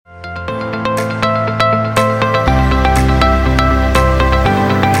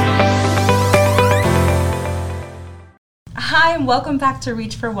Hi, and welcome back to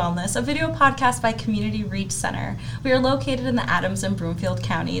Reach for Wellness, a video podcast by Community Reach Center. We are located in the Adams and Broomfield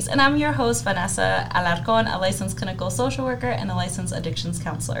counties, and I'm your host, Vanessa Alarcon, a licensed clinical social worker and a licensed addictions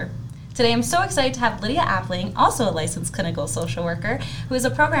counselor. Today, I'm so excited to have Lydia Appling, also a licensed clinical social worker, who is a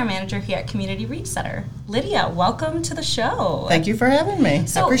program manager here at Community Reach Center. Lydia, welcome to the show. Thank you for having me.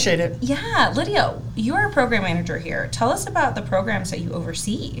 I appreciate it. Yeah, Lydia, you're a program manager here. Tell us about the programs that you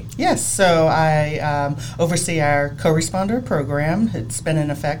oversee. Yes, so I oversee our co-responder program. It's been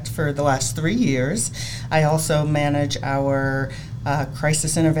in effect for the last 3 years. I also manage our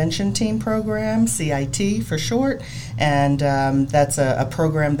Crisis Intervention Team program, CIT for short, and that's a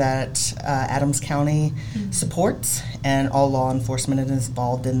program that Adams County supports, and all law enforcement is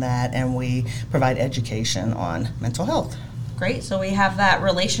involved in that, and we provide education on mental health. Great, so we have that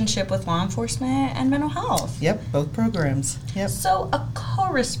relationship with law enforcement and mental health. Yep, both programs. Yep. So a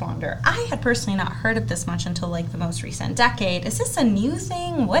co-responder, I had personally not heard of this much until like the most recent decade. Is this a new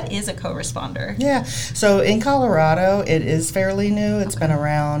thing? What is a co-responder? Yeah, so in Colorado, it is fairly new. It's been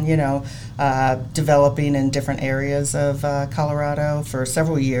around, developing in different areas of Colorado for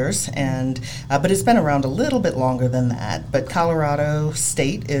several years, and but it's been around a little bit longer than that. But Colorado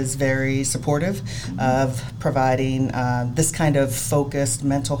State is very supportive of providing this kind of focused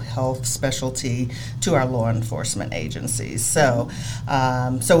mental health specialty to our law enforcement agencies. So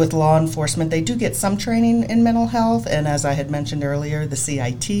with law enforcement, they do get some training in mental health, and as I had mentioned earlier, the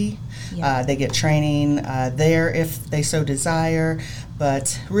CIT, they get training there if they so desire,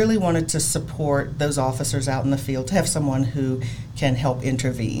 but really wanted to support those officers out in the field to have someone who can help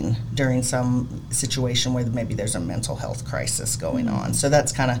intervene during some situation where maybe there's a mental health crisis going on. So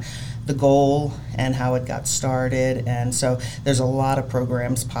that's kind of the goal and how it got started. And so there's a lot of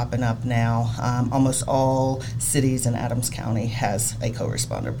programs popping up now. Almost all cities in Adams County has a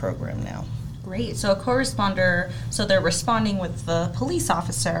co-responder program now. Great. So a co-responder, so they're responding with the police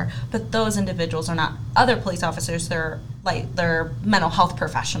officer, but those individuals are not other police officers. They're mental health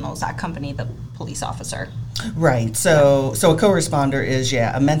professionals that accompany the police officer. Right. So a co-responder is,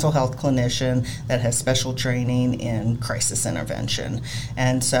 a mental health clinician that has special training in crisis intervention.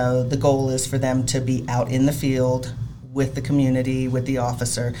 And so the goal is for them to be out in the field with the community, with the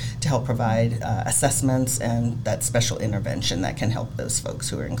officer, to help provide assessments and that special intervention that can help those folks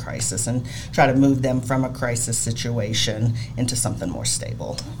who are in crisis and try to move them from a crisis situation into something more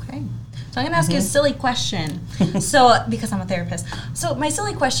stable. Okay. So I'm going to ask you a silly question. Because I'm a therapist. So my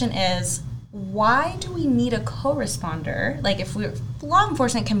silly question is, why do we need a co-responder? Like, if law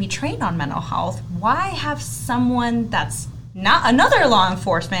enforcement can be trained on mental health, why have someone that's not another law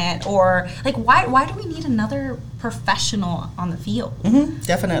enforcement, or like why do we need another professional on the field?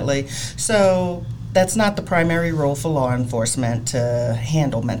 Definitely. So that's not the primary role for law enforcement to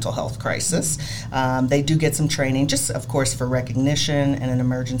handle mental health crisis. They do get some training, just of course for recognition and in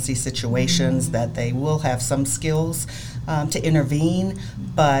emergency situations that they will have some skills to intervene,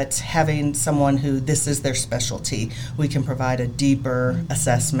 but having someone who this is their specialty, we can provide a deeper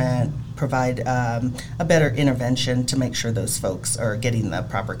assessment, provide a better intervention to make sure those folks are getting the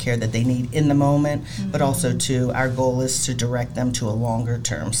proper care that they need in the moment, but also our goal is to direct them to a longer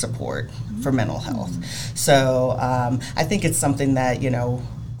term support for mental health. So I think it's something that,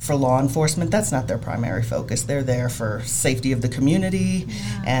 for law enforcement, that's not their primary focus. They're there for safety of the community,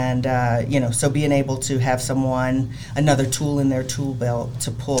 and so being able to have another tool in their tool belt to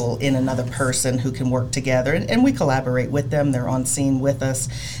pull in another person who can work together, and we collaborate with them. They're on scene with us,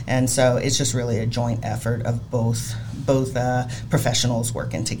 and so it's just really a joint effort of both professionals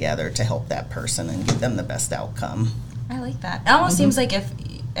working together to help that person and give them the best outcome. I like that. It almost seems like if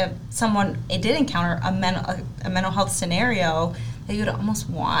someone did encounter a mental health scenario, that you'd almost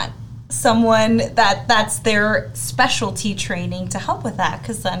want someone that's their specialty training to help with that,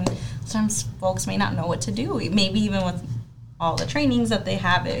 because then sometimes folks may not know what to do. Maybe even with all the trainings that they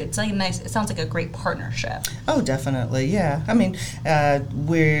have, it sounds like a great partnership. Oh, definitely, yeah. I mean,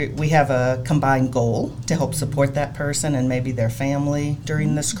 we have a combined goal to help support that person and maybe their family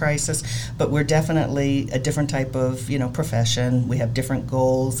during this crisis, but we're definitely a different type of, profession. We have different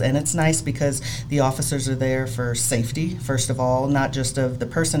goals, and it's nice because the officers are there for safety, first of all, not just of the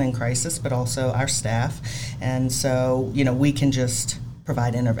person in crisis, but also our staff. And so, we can just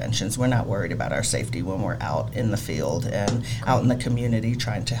provide interventions. We're not worried about our safety when we're out in the field and out in the community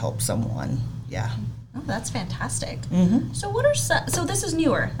trying to help someone. Yeah. Oh, that's fantastic. So so this is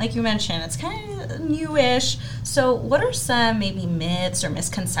newer, like you mentioned. It's kind of newish. So what are some maybe myths or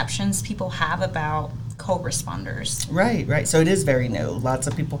misconceptions people have about co-responders. Right. So it is very new. Lots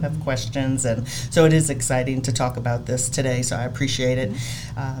of people have questions, and so it is exciting to talk about this today, so I appreciate it.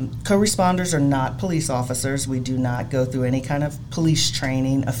 Co-responders are not police officers. We do not go through any kind of police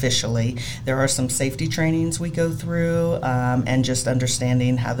training officially. There are some safety trainings we go through, and just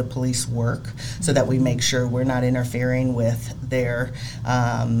understanding how the police work so that we make sure we're not interfering with their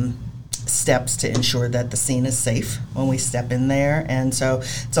steps to ensure that the scene is safe when we step in there. And so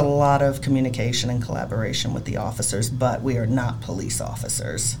it's a lot of communication and collaboration with the officers, but we are not police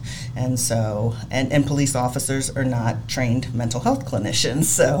officers. And so, and police officers are not trained mental health clinicians,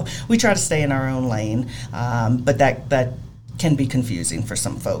 so we try to stay in our own lane. But that can be confusing for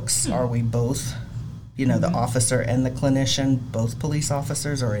some folks. Are we both, the officer and the clinician, both police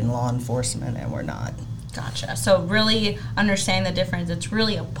officers, or in law enforcement? And we're not. Gotcha. So really understanding the difference, it's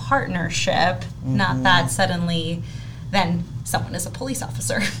really a partnership, not that suddenly then someone is a police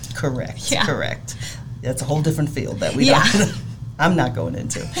officer. Correct. Yeah. Correct. That's a whole different field that we don't. I'm not going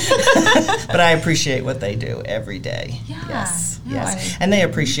into. But I appreciate what they do every day. Yeah. Yes. No, Yes. And they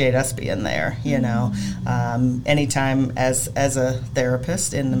appreciate us being there, Anytime as a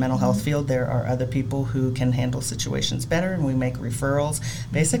therapist in the mental health field, there are other people who can handle situations better, and we make referrals.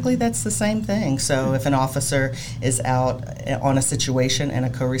 Basically, that's the same thing. So if an officer is out on a situation and a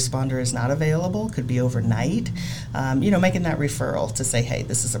co-responder is not available, could be overnight, making that referral to say, hey,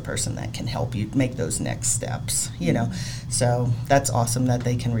 this is a person that can help you make those next steps, So that's awesome that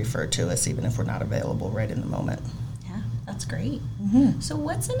they can refer to us even if we're not available right in the moment. Yeah, that's great. So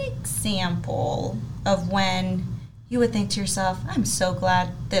what's an example of when you would think to yourself, I'm so glad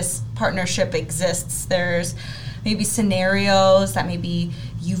this partnership exists? There's maybe scenarios that maybe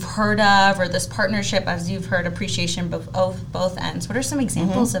you've heard of, or this partnership, as you've heard, appreciation of both ends. What are some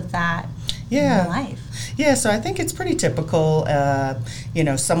examples of that in your life? Yeah, so I think it's pretty typical.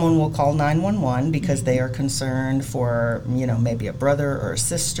 Someone will call 911 because they are concerned for, maybe a brother or a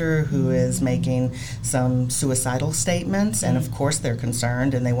sister who is making some suicidal statements. And of course they're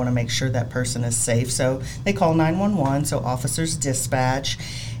concerned and they want to make sure that person is safe. So they call 911, so officers dispatch.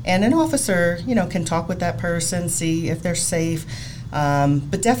 And an officer, can talk with that person, see if they're safe.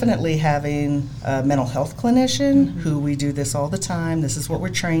 But definitely having a mental health clinician who we do this all the time. This is what we're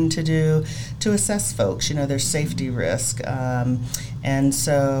trained to do, to assess folks, their safety risk. And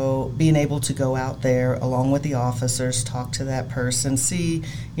so being able to go out there along with the officers, talk to that person, see,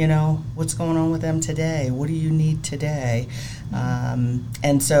 what's going on with them today. What do you need today?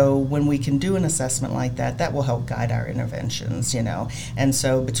 And so when we can do an assessment like that, that will help guide our interventions, And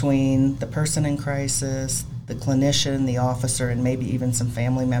so between the person in crisis, the clinician, the officer, and maybe even some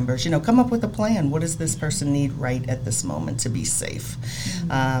family members, come up with a plan. What does this person need right at this moment to be safe?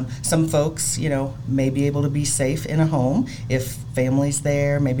 Some folks, may be able to be safe in a home. If family's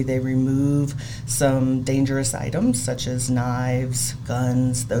there, maybe they remove some dangerous items such as knives,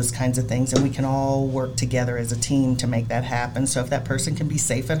 guns, those kinds of things, and we can all work together as a team to make that happen. So if that person can be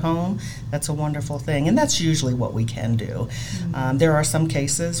safe at home, that's a wonderful thing, and that's usually what we can do. There are some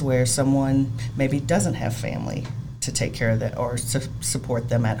cases where someone maybe doesn't have family to take care of that or to support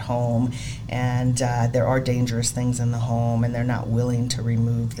them at home, and there are dangerous things in the home and they're not willing to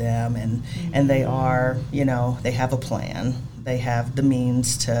remove them, and they are, they have a plan. They have the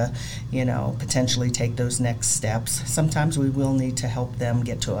means to, potentially take those next steps. Sometimes we will need to help them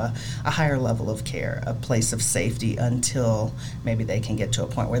get to a higher level of care, a place of safety, until maybe they can get to a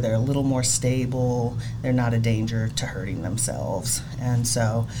point where they're a little more stable, they're not a danger to hurting themselves. And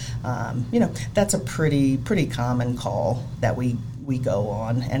so, that's a pretty common call that we go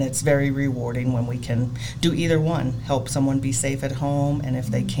on, and it's very rewarding when we can do either one, help someone be safe at home, and if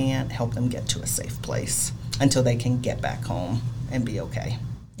they can't, help them get to a safe place until they can get back home and be okay.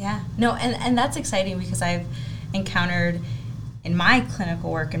 Yeah, no, and that's exciting because I've encountered in my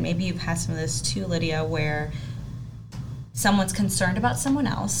clinical work, and maybe you've had some of this too, Lydia, where someone's concerned about someone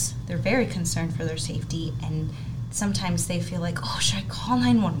else, they're very concerned for their safety, and sometimes they feel like, oh, should I call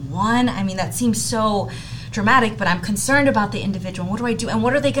 911? I mean, that seems so dramatic, but I'm concerned about the individual. What do I do? And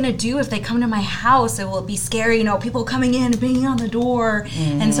what are they going to do if they come to my house? It will be scary, people coming in, banging on the door.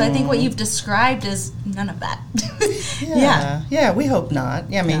 And so I think what you've described is none of that. Yeah, we hope not.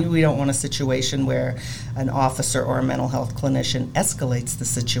 Yeah, I mean, we don't want a situation where an officer or a mental health clinician escalates the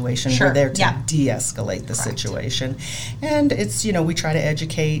situation. Sure. We're there to de-escalate the situation. And it's, we try to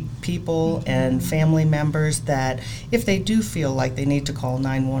educate people and family members that if they do feel like they need to call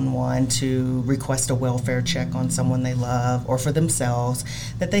 911 to request a welfare check on someone they love or for themselves,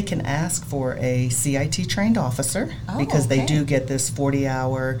 that they can ask for a CIT trained officer, because they do get this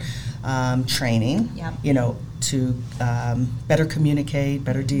 40-hour training, to better communicate,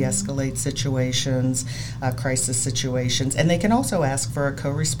 better de-escalate situations. crisis situations. And they can also ask for a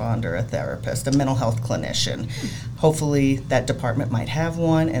co-responder, a therapist, a mental health clinician. Hopefully that department might have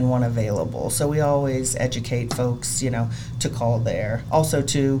one and one available. So we always educate folks, to call there. Also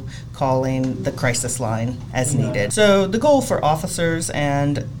to calling the crisis line as needed. So the goal for officers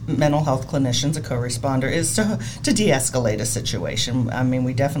and mental health clinicians, a co-responder, is to de-escalate a situation. I mean,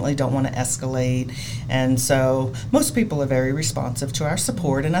 we definitely don't want to escalate. And so most people are very responsive to our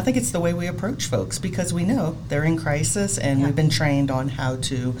support. And I think it's the way we approach folks because we know they're in crisis and we've been trained on how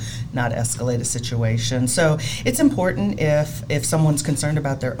to not escalate a situation. So it's important if someone's concerned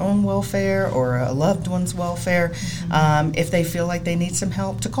about their own welfare or a loved one's welfare, if they feel like they need some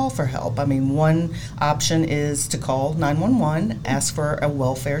help, to call for help. I mean, one option is to call 911, ask for a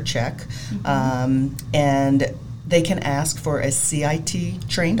welfare check, and they can ask for a CIT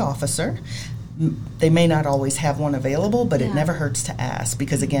trained officer. They may not always have one available, but it never hurts to ask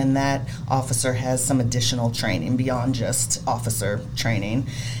because, again, that officer has some additional training beyond just officer training.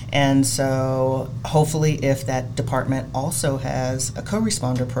 And so hopefully if that department also has a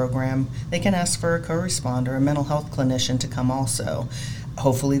co-responder program, they can ask for a co-responder, a mental health clinician to come also.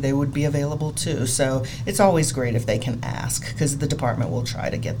 Hopefully they would be available too. So it's always great if they can ask because the department will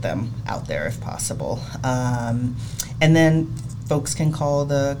try to get them out there if possible. And then folks can call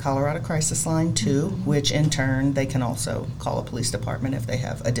the Colorado Crisis Line too, which in turn they can also call a police department if they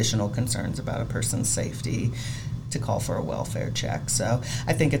have additional concerns about a person's safety, to call for a welfare check. So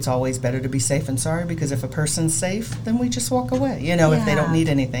I think it's always better to be safe than sorry because if a person's safe, then we just walk away, if they don't need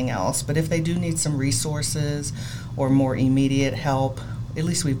anything else. But if they do need some resources or more immediate help, at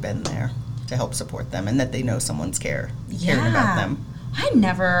least we've been there to help support them and that they know someone's caring about them. I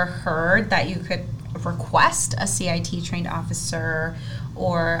never heard that you could request a CIT trained officer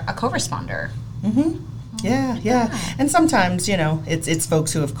or a co-responder. Yeah. And sometimes, it's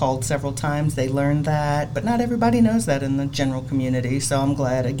folks who have called several times. They learned that, but not everybody knows that in the general community. So I'm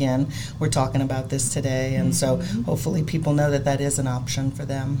glad, again, we're talking about this today. And so hopefully people know that that is an option for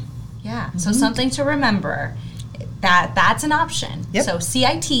them. Yeah. So something to remember, that's an option. Yep. So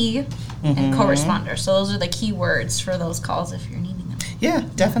CIT and co-responder. So those are the key words for those calls if you're needing them. Yeah,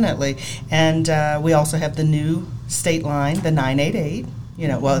 definitely. And we also have the new state line, the 988.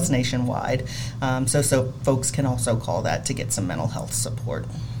 It's nationwide. So folks can also call that to get some mental health support.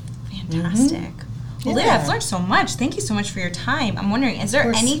 Fantastic. Well, Leah, I've learned so much. Thank you so much for your time. I'm wondering, is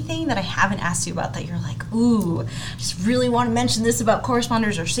there anything that I haven't asked you about that you're like, ooh, I just really want to mention this about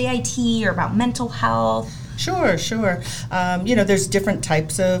co-responders or CIT or about mental health? Sure. There's different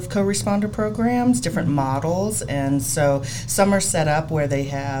types of co-responder programs, different models, and so some are set up where they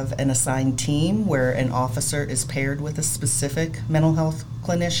have an assigned team where an officer is paired with a specific mental health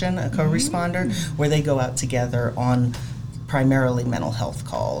clinician, a co-responder, where they go out together on primarily mental health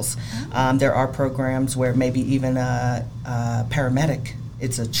calls. There are programs where maybe even a paramedic,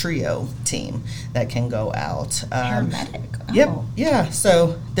 it's a trio team that can go out. Paramedic? Yep, yeah.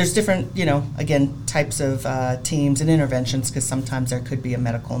 So there's different, again, types of teams and interventions because sometimes there could be a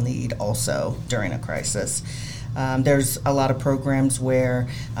medical need also during a crisis. There's a lot of programs where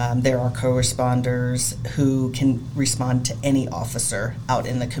there are co-responders who can respond to any officer out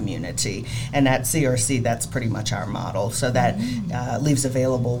in the community. And at CRC, that's pretty much our model. So that leaves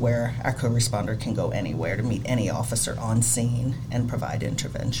available where our co-responder can go anywhere to meet any officer on scene and provide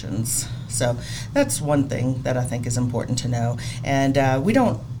interventions. So that's one thing that I think is important to know. And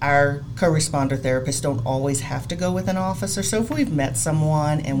our co-responder therapists don't always have to go with an officer. So if we've met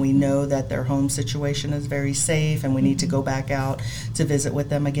someone and we know that their home situation is very safe and we need to go back out to visit with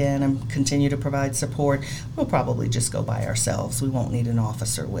them again and continue to provide support, we'll probably just go by ourselves. We won't need an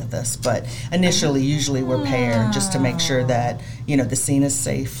officer with us. But initially, usually we're paired just to make sure that, the scene is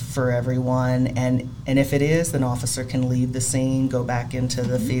safe for everyone. And if it is, an officer can leave the scene, go back into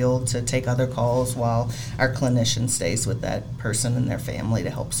the field to take other calls while our clinician stays with that person and their family to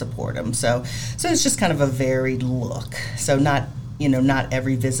help support them. So it's just kind of a varied look. So not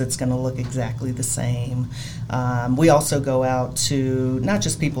every visit's going to look exactly the same. We also go out to not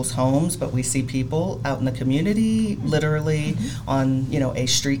just people's homes, but we see people out in the community, literally on, a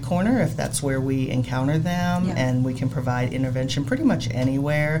street corner, if that's where we encounter them, and we can provide intervention pretty much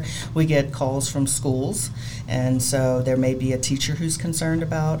anywhere. We get calls from schools, and so there may be a teacher who's concerned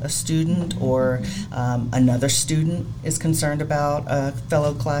about a student, or another student is concerned about a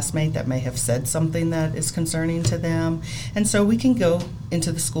fellow classmate that may have said something that is concerning to them. And so we can go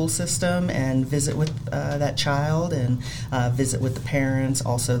into the school system and visit with that child and visit with the parents,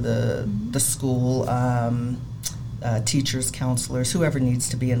 also the school teachers, counselors, whoever needs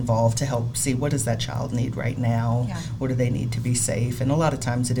to be involved to help see what does that child need right now, what do they need to be safe, and a lot of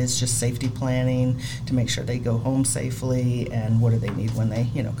times it is just safety planning to make sure they go home safely, and what do they need when they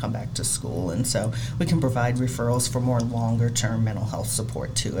come back to school. And so we can provide referrals for more longer term mental health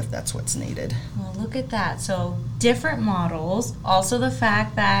support too if that's what's needed. Well, look at that. So different models, also the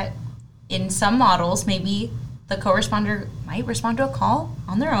fact that in some models maybe the co-responder might respond to a call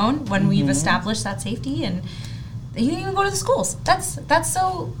on their own when we've established that safety, and you can even go to the schools. That's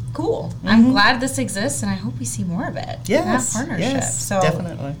so cool. I'm glad this exists, and I hope we see more of it. Yes, that partnership. Yes, so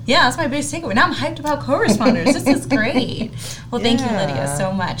definitely. Yeah, that's my biggest takeaway. Now I'm hyped about co-responders. This is great. Well, thank you, Lydia,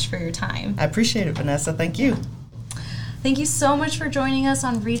 so much for your time. I appreciate it, Vanessa. Thank you. Thank you so much for joining us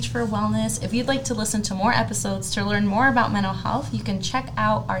on Reach for Wellness. If you'd like to listen to more episodes to learn more about mental health, you can check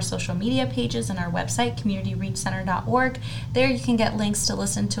out our social media pages and our website, communityreachcenter.org. There you can get links to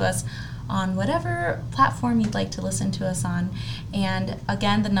listen to us on whatever platform you'd like to listen to us on. And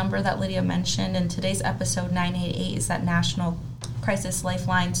again, the number that Lydia mentioned in today's episode, 988, is that National Crisis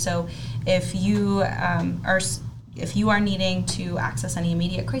Lifeline. So if you are needing to access any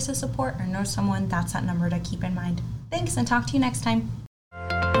immediate crisis support or know someone, that's that number to keep in mind. Thanks, and talk to you next time.